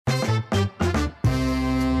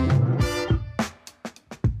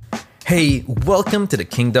Hey, welcome to the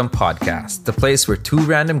Kingdom Podcast, the place where two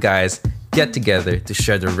random guys get together to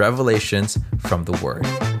share the revelations from the Word.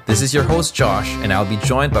 This is your host, Josh, and I'll be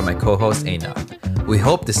joined by my co-host, Aina. We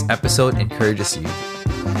hope this episode encourages you.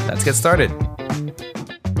 Let's get started.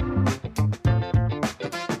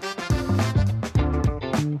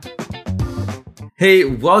 Hey,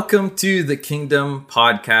 welcome to the Kingdom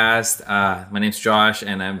Podcast. My name's Josh,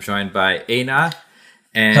 and I'm joined by Aina.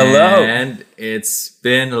 And Hello. It's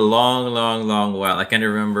been a long while. I can't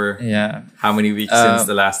remember how many weeks since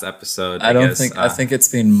the last episode. I think it's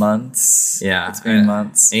been months. Yeah. It's been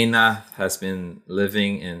months. Aina has been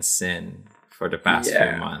living in sin for the past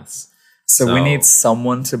few months. So we need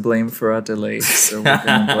someone to blame for our delays. So we're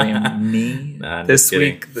going to blame me this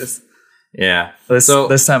week. This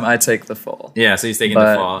time I take the fall. Yeah, so he's taking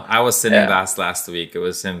the fall. I was sitting last week. It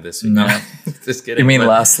was him this week. No. Just kidding. You mean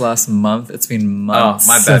last month? It's been months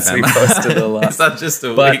my bad, since we posted the last. It's not just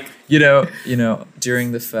a but, week. You know,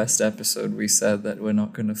 during the first episode, we said that we're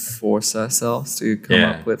not going to force ourselves to come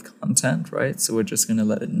up with content, right? So we're just going to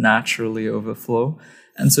let it naturally overflow.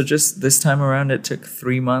 And so just this time around, it took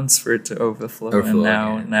 3 months for it to overflow.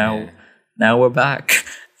 And now we're back.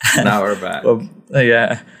 Now we're back.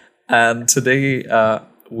 And today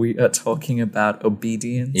we are talking about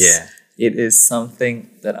obedience. Yeah. It is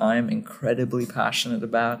something that I'm incredibly passionate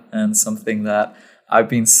about and something that I've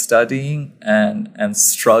been studying and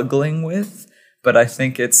struggling with. But I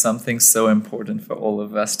think it's something so important for all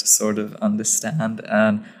of us to sort of understand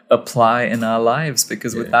and apply in our lives,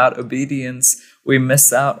 because without obedience, we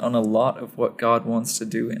miss out on a lot of what God wants to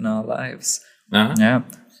do in our lives. Uh-huh.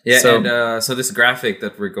 So this graphic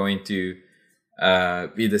that we're going to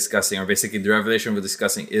be discussing, or basically the revelation we're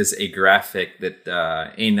discussing, is a graphic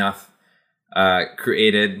that Aina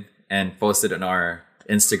created and posted on our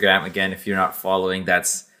Instagram. Again, if you're not following,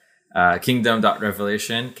 that's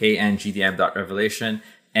kingdom.revelation, kngdm.revelation.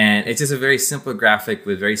 And it's just a very simple graphic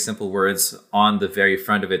with very simple words on the very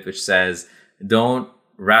front of it, which says, don't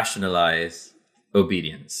rationalize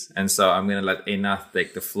obedience. And so I'm going to let Aina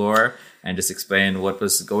take the floor and just explain what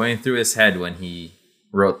was going through his head when he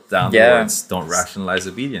wrote down the words, don't rationalize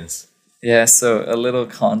obedience. Yeah, so a little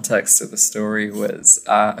context to the story was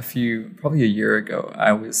probably a year ago,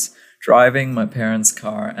 I was driving my parents'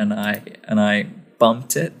 car and I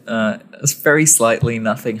bumped it very slightly.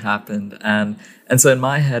 Nothing happened. And so in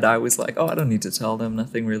my head, I was like, I don't need to tell them.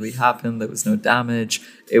 Nothing really happened. There was no damage.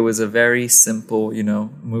 It was a very simple,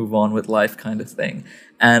 move on with life kind of thing.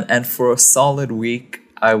 And for a solid week,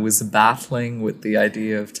 I was battling with the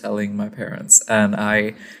idea of telling my parents, and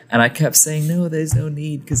I kept saying, no, there's no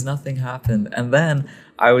need because nothing happened. And then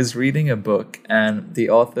I was reading a book, and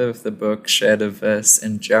the author of the book shared a verse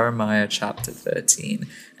in Jeremiah chapter 13.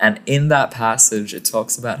 And in that passage, it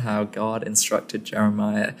talks about how God instructed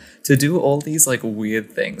Jeremiah to do all these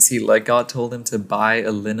weird things. God told him to buy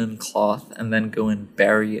a linen cloth and then go and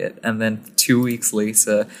bury it. And then 2 weeks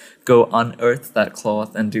later, go unearth that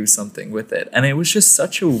cloth and do something with it. And it was just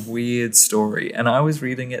such a weird story. And I was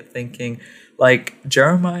reading it thinking,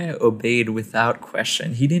 Jeremiah obeyed without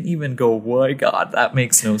question. He didn't even go, why, God, that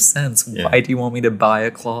makes no sense. Why do you want me to buy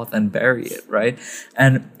a cloth and bury it, right?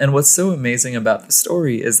 And what's so amazing about the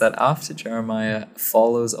story is that after Jeremiah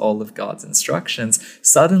follows all of God's instructions,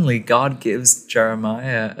 suddenly God gives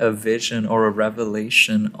Jeremiah a vision or a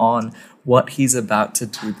revelation on what he's about to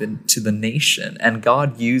do to the nation. And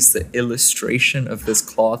God used the illustration of this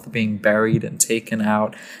cloth being buried and taken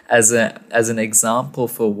out as an example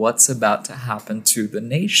for what's about to happen to the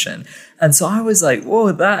nation. And so I was like,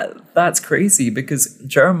 whoa, that's crazy, because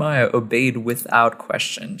Jeremiah obeyed without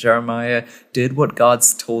question. Jeremiah did what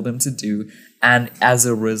God's told him to do. And as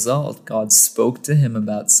a result, God spoke to him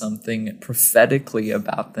about something prophetically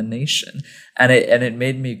about the nation. And it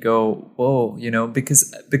made me go, whoa,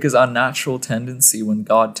 because our natural tendency when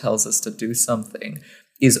God tells us to do something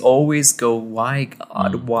is always go, why,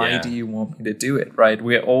 God? Why do you want me to do it, right?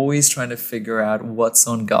 We're always trying to figure out what's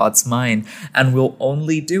on God's mind, and we'll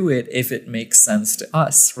only do it if it makes sense to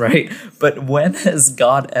us, right? But when has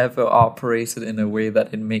God ever operated in a way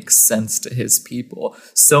that it makes sense to his people?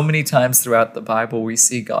 So many times throughout the Bible, we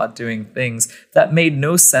see God doing things that made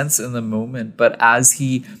no sense in the moment, but as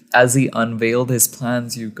he unveiled his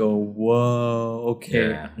plans, you go, whoa,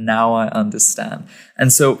 okay, now I understand.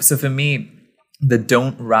 And so for me, the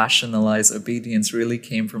don't rationalize obedience really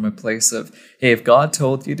came from a place of, hey, if God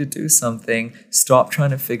told you to do something, stop trying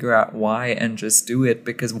to figure out why and just do it.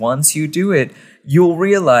 Because once you do it, you'll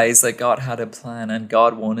realize that God had a plan and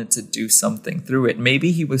God wanted to do something through it.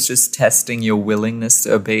 Maybe he was just testing your willingness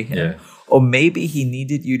to obey him. Or maybe he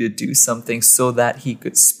needed you to do something so that he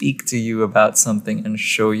could speak to you about something and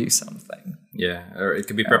show you something. Yeah, or it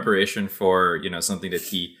could be preparation for, something that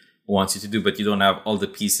he wants you to do, but you don't have all the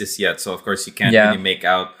pieces yet. So of course you can't really make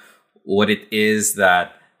out what it is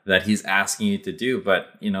that he's asking you to do.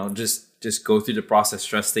 But, just go through the process,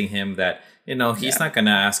 trusting him that, he's not going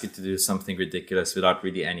to ask you to do something ridiculous without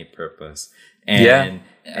really any purpose.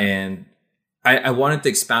 And I wanted to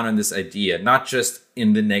expound on this idea, not just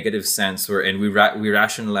in the negative sense and we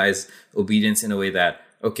rationalize obedience in a way that,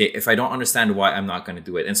 okay, if I don't understand why, I'm not going to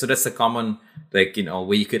do it. And so that's the common,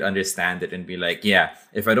 way you could understand it and be like, yeah,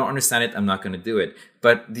 if I don't understand it, I'm not going to do it.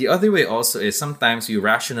 But the other way also is sometimes we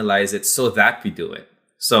rationalize it so that we do it.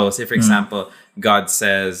 So say, for example, God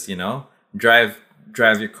says, drive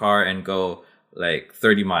your car and go like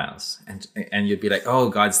 30 miles. And you'd be like, oh,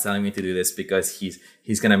 God's telling me to do this because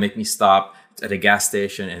he's going to make me stop at a gas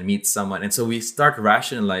station and meet someone. And so we start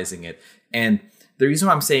rationalizing it. And the reason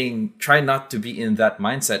why I'm saying try not to be in that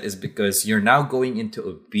mindset is because you're now going into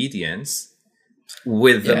obedience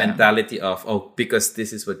with the mentality of, oh, because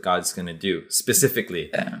this is what God's going to do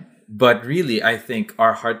specifically. Yeah. But really, I think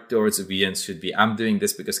our heart towards obedience should be, I'm doing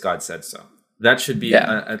this because God said so. That should be,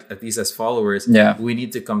 at least as followers, we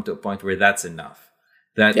need to come to a point where that's enough.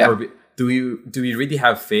 Do we really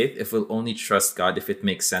have faith if we'll only trust God if it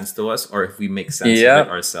makes sense to us or if we make sense of it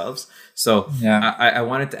ourselves? So I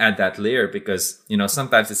wanted to add that layer because,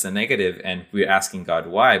 sometimes it's a negative and we're asking God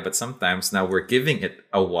why, but sometimes now we're giving it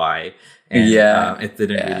a why and it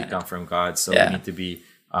didn't really come from God. So we need to be,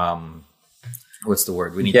 what's the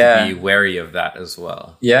word? We need to be wary of that as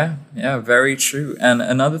well. Yeah, very true. And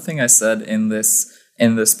another thing I said in this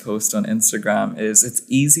post on Instagram is it's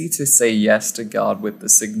easy to say yes to God with the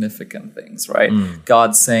significant things, right?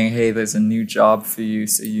 God's saying, hey, there's a new job for you,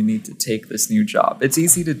 so you need to take this new job. It's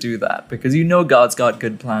easy to do that because God's got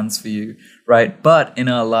good plans for you, right? But in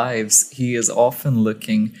our lives, he is often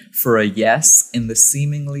looking for a yes in the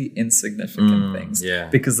seemingly insignificant things. Yeah.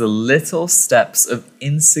 Because the little steps of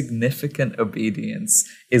insignificant obedience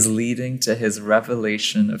is leading to his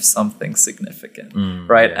revelation of something significant,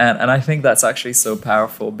 right? Yeah. And I think that's actually so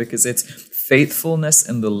powerful because it's faithfulness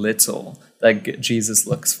in the little that Jesus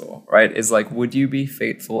looks for, right? Is like, would you be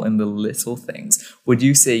faithful in the little things? Would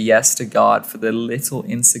you say yes to God for the little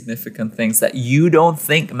insignificant things that you don't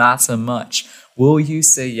think matter much? Will you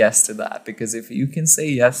say yes to that? Because if you can say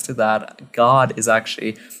yes to that, God is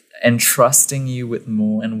actually entrusting you with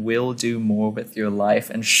more and will do more with your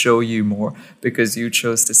life and show you more because you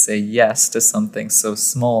chose to say yes to something so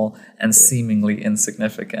small and seemingly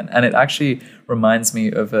insignificant. And it actually reminds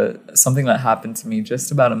me of something that happened to me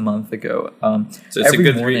just about a month ago. So it's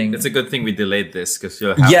it's a good thing we delayed this because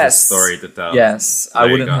you'll have this story to tell. Yes, I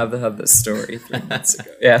wouldn't have this story 3 months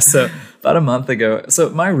ago. Yeah, so about a month ago.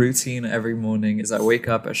 So my routine every morning is I wake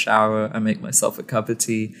up, I shower, I make myself a cup of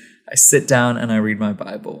tea, I sit down and I read my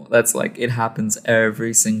Bible. That's like, it happens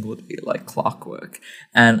every single day, like clockwork.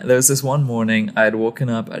 And there was this one morning, I had woken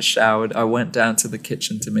up, I showered, I went down to the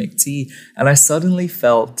kitchen to make tea, and I suddenly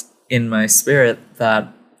felt in my spirit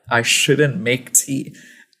that I shouldn't make tea.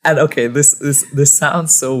 And okay, this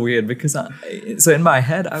sounds so weird because so in my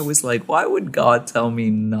head, I was like, why would God tell me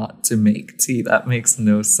not to make tea? That makes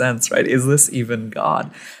no sense, right? Is this even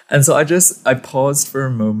God? And so I paused for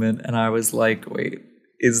a moment and I was like, wait,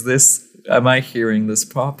 am I hearing this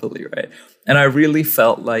properly, right? And I really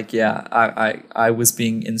felt like, I was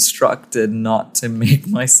being instructed not to make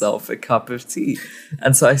myself a cup of tea.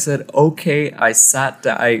 And so I said, okay, I sat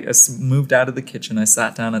down, I moved out of the kitchen, I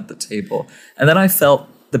sat down at the table, and then I felt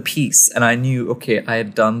the peace and I knew, okay, I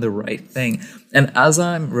had done the right thing. And as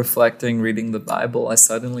I'm reflecting, reading the Bible, I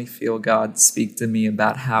suddenly feel God speak to me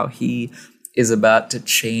about how he is about to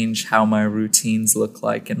change how my routines look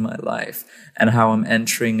like in my life and how I'm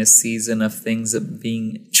entering a season of things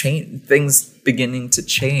beginning to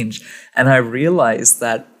change. And I realized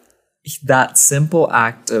that simple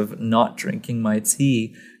act of not drinking my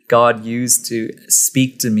tea, God used to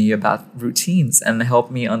speak to me about routines and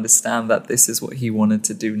help me understand that this is what he wanted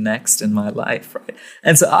to do next in my life, right?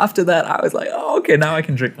 And so after that, I was like, oh, okay, now I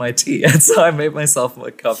can drink my tea. And so I made myself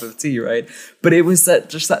a cup of tea, right? But it was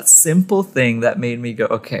just that simple thing that made me go,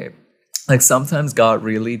 okay, like sometimes God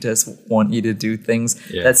really does want you to do things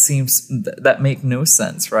that make no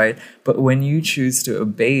sense, right? But when you choose to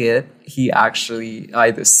obey it, he actually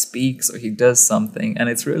either speaks or he does something, and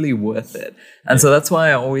it's really worth it. And so that's why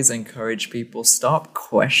I always encourage people, stop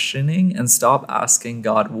questioning and stop asking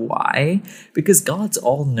God why, because God's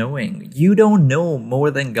all-knowing. You don't know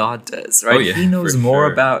more than God does, right? He knows more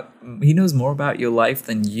about your life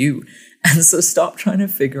than you. And so stop trying to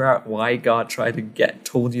figure out why God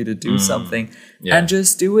told you to do something and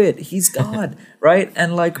just do it. He's God, right?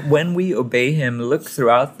 And like when we obey him, look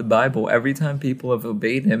throughout the Bible, every time people have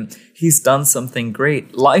obeyed him, he's done something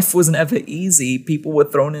great. Life was never easy. People were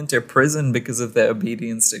thrown into prison because of their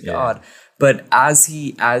obedience to God. But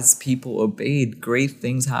as people obeyed, great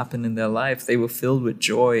things happened in their life. They were filled with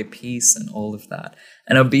joy, peace, and all of that.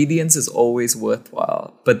 And obedience is always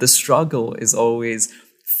worthwhile. But the struggle is always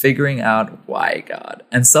figuring out why, God.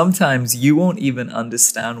 And sometimes you won't even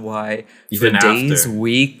understand why even for days, after.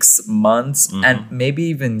 Weeks, months, and maybe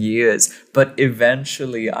even years. But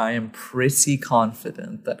eventually, I am pretty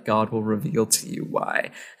confident that God will reveal to you why.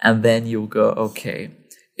 And then you'll go, okay,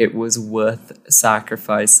 it was worth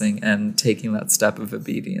sacrificing and taking that step of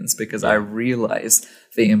obedience because I realized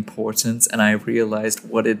the importance and I realized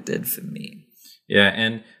what it did for me. Yeah,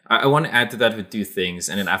 and I want to add to that with two things,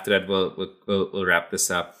 and then after that we'll wrap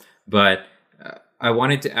this up. But I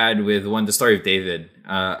wanted to add with one the story of David.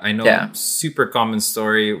 I know super common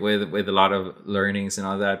story with a lot of learnings and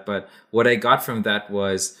all that, but what I got from that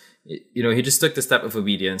was, he just took the step of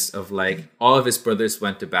obedience of like all of his brothers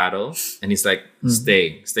went to battle, and he's like,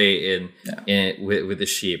 stay in with the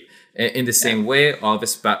sheep. In the same way, all of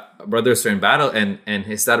his brothers were in battle, and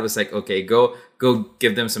his dad was like, okay, go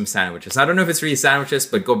give them some sandwiches. I don't know if it's really sandwiches,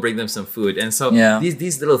 but go bring them some food. And so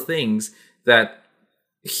these little things that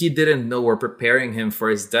he didn't know were preparing him for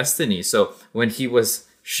his destiny. So when he was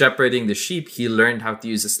shepherding the sheep, he learned how to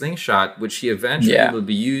use a slingshot, which he eventually will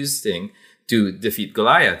be using to defeat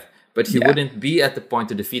Goliath. But he wouldn't be at the point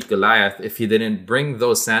to defeat Goliath if he didn't bring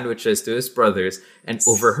those sandwiches to his brothers and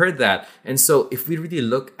overheard that. And so if we really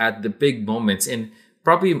look at the big moments in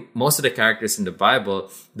probably most of the characters in the Bible,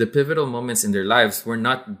 the pivotal moments in their lives were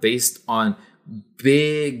not based on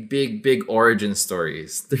big origin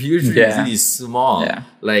stories. They're usually really small,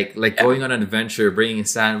 like going on an adventure, bringing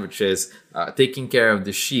sandwiches, taking care of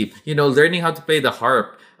the sheep, learning how to play the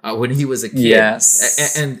harp when he was a kid.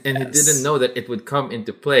 And he didn't know that it would come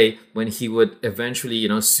into play when he would eventually,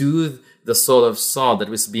 soothe the soul of Saul that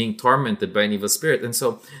was being tormented by an evil spirit. And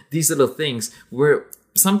so these little things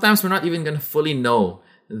sometimes we're not even going to fully know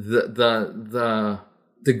the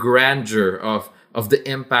grandeur of the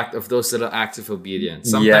impact of those little acts of obedience.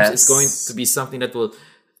 Sometimes it's going to be something that will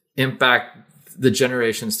impact the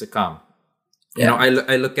generations to come.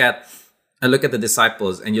 I look at the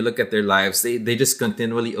disciples and you look at their lives, they just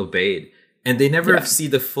continually obeyed and they never see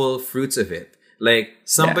the full fruits of it. Like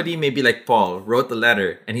somebody maybe like Paul wrote a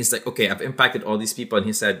letter and he's like, okay, I've impacted all these people. And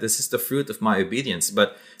he said, this is the fruit of my obedience.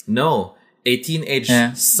 But no, a teenage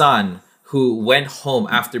son who went home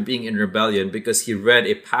after being in rebellion because he read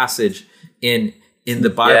a passage in the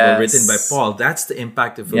Bible written by Paul, that's the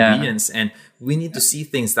impact of obedience. And we need to see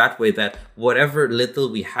things that way, that whatever little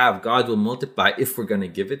we have, God will multiply if we're going to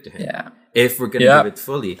give it to him. If we're going to give it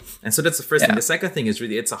fully. And so that's the first thing. The second thing is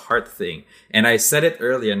really, it's a heart thing. And I said it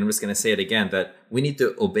earlier, and I'm just going to say it again, that we need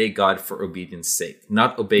to obey God for obedience sake,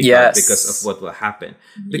 not obey God because of what will happen.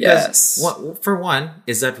 Because for one,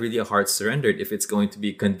 is that really a heart surrendered if it's going to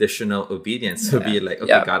be conditional obedience? To be like,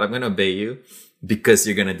 okay, God, I'm going to obey you because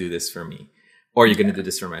you're going to do this for me. Or you're going to do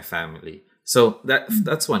this for my family. So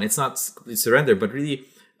that's one. It's not surrender, but really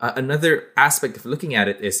another aspect of looking at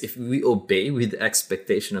it is if we obey with the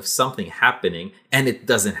expectation of something happening and it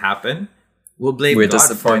doesn't happen, we'll blame God. We're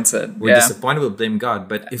disappointed. We're disappointed, we'll blame God.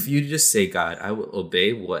 But if you just say, God, I will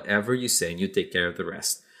obey whatever you say and you take care of the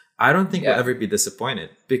rest, I don't think we'll ever be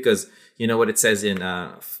disappointed. Because you know what it says in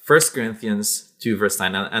 1 Corinthians 2 verse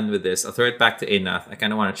 9. I'll end with this. I'll throw it back to Anath. I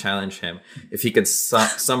kind of want to challenge him. If he could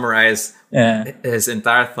summarize his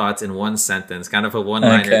entire thoughts in one sentence, kind of a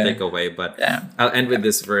one-liner takeaway. But I'll end with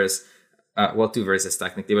this verse. Two verses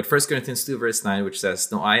technically. But 1 Corinthians 2 verse 9, which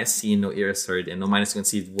says, no eye has seen, no ear has heard, and no mind has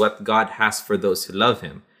conceived what God has for those who love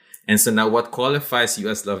him. And so now what qualifies you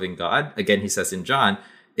as loving God? Again, he says in John,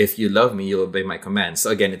 if you love me, you'll obey my commands. So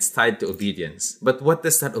again, it's tied to obedience. But what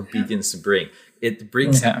does that obedience bring? It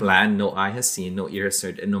brings a plan no eye has seen, no ear has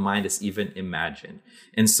heard, and no mind has even imagined.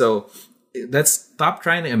 And so let's stop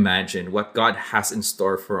trying to imagine what God has in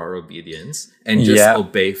store for our obedience and just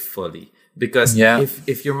obey fully. Because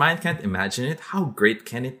if your mind can't imagine it, how great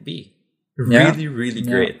can it be? Really, really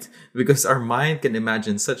great. Because our mind can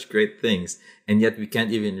imagine such great things, and yet we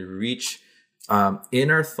can't even reach in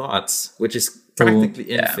our thoughts, which is practically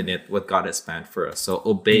infinite, what God has planned for us. So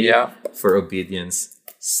obey for obedience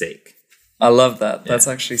sake. I love that. That's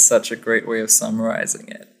actually such a great way of summarizing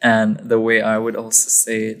it. And the way I would also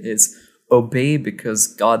say it is obey because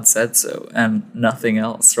God said so and nothing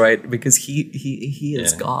else, right? Because he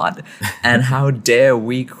is God. And how dare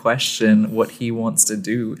we question what he wants to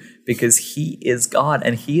do? because he is God,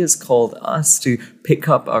 and he has called us to pick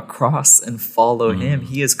up our cross and follow him.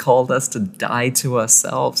 He has called us to die to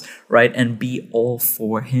ourselves, right? And be all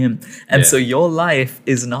for him. And so your life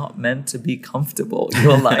is not meant to be comfortable.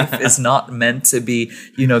 Your life is not meant to be,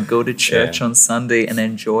 go to church on Sunday and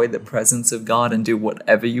enjoy the presence of God and do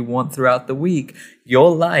whatever you want throughout the week.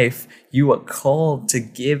 Your life, you are called to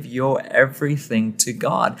give your everything to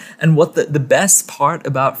God. And what the best part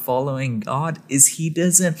about following God is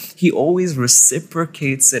he always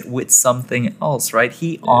reciprocates it with something else, right?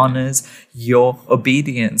 He honors your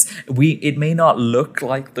obedience. It may not look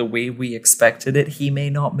like the way we expected it. He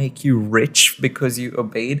may not make you rich because you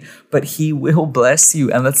obeyed, but he will bless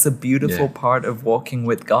you. And that's the beautiful part of walking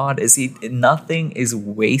with God, is nothing is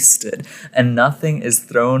wasted and nothing is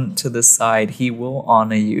thrown to the side. He will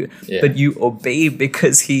honor you, but you obey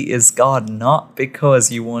because he is God, not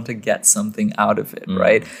because you want to get something out of it,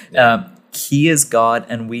 right? He is God,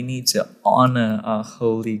 and we need to honor our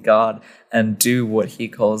holy God and do what he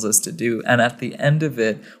calls us to do. And at the end of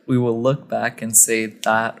it, we will look back and say,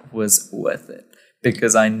 that was worth it.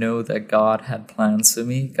 Because I know that God had plans for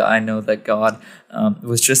me. I know that God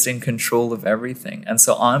was just in control of everything. And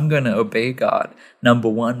so I'm going to obey God, number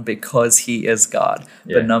one, because he is God.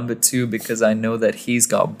 But number two, because I know that he's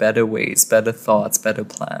got better ways, better thoughts, better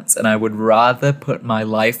plans. And I would rather put my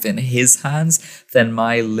life in his hands than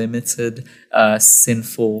my limited,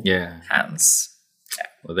 sinful hands.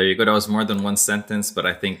 Well, there you go. That was more than one sentence, but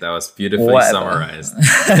I think that was beautifully summarized.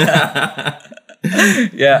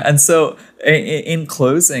 And so in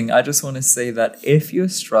closing, I just want to say that if you're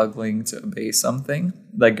struggling to obey something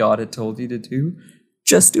that God had told you to do,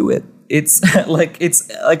 just do it. It's like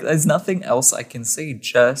there's nothing else I can say.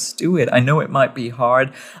 Just do it. I know it might be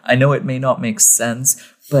hard. I know it may not make sense,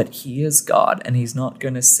 but he is God, and he's not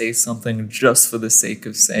going to say something just for the sake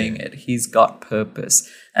of saying it. He's got purpose.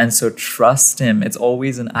 And so trust him. It's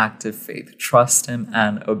always an act of faith. Trust him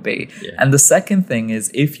and obey. And the second thing is,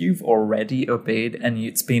 if you've already obeyed and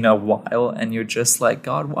it's been a while and you're just like,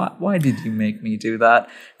 God, why did you make me do that?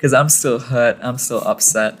 Because I'm still hurt. I'm still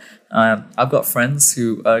upset. I've got friends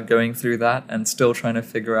who are going through that and still trying to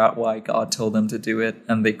figure out why God told them to do it.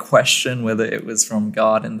 And they question whether it was from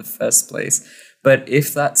God in the first place. But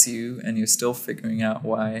if that's you and you're still figuring out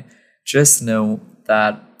why, just know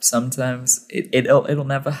that sometimes it'll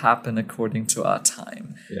never happen according to our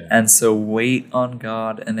time. And so wait on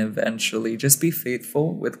God, and eventually just be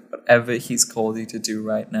faithful with whatever he's called you to do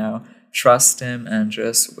right now. Trust him and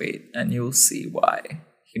just wait, and you'll see why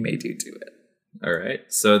he made you do it. All right.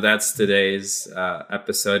 So that's today's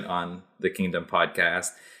episode on the Kingdom Podcast.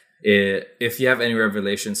 If you have any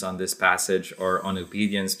revelations on this passage or on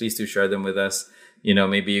obedience, please do share them with us.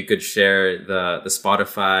 Maybe you could share the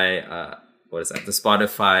Spotify, the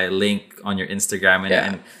Spotify link on your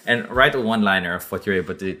Instagram and write a one-liner of what you're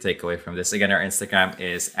able to take away from this. Again, our Instagram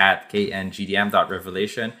is at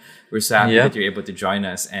kngdm.revelation. We're so happy that you're able to join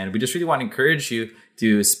us. And we just really want to encourage you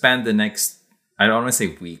to spend the next, I don't want to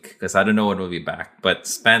say week, because I don't know when we'll be back, but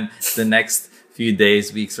spend the next few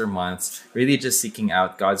days, weeks, or months really just seeking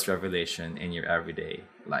out God's revelation in your everyday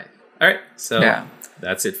life. All right. So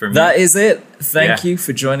that's it for me. That is it. Thank you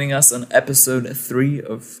for joining us on episode 3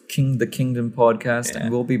 of the Kingdom Podcast. And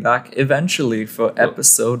we'll be back eventually for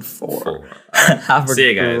episode 4. Have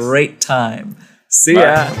a great time. See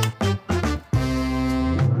ya.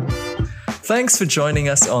 Thanks for joining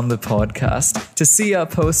us on the podcast. To see our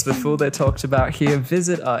posts before they're talked about here,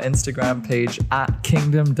 visit our Instagram page at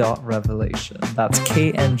kingdom.revelation. That's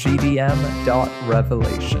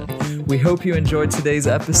kngdm.revelation. We hope you enjoyed today's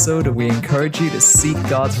episode, and we encourage you to seek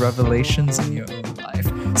God's revelations in your own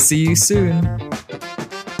life. See you soon.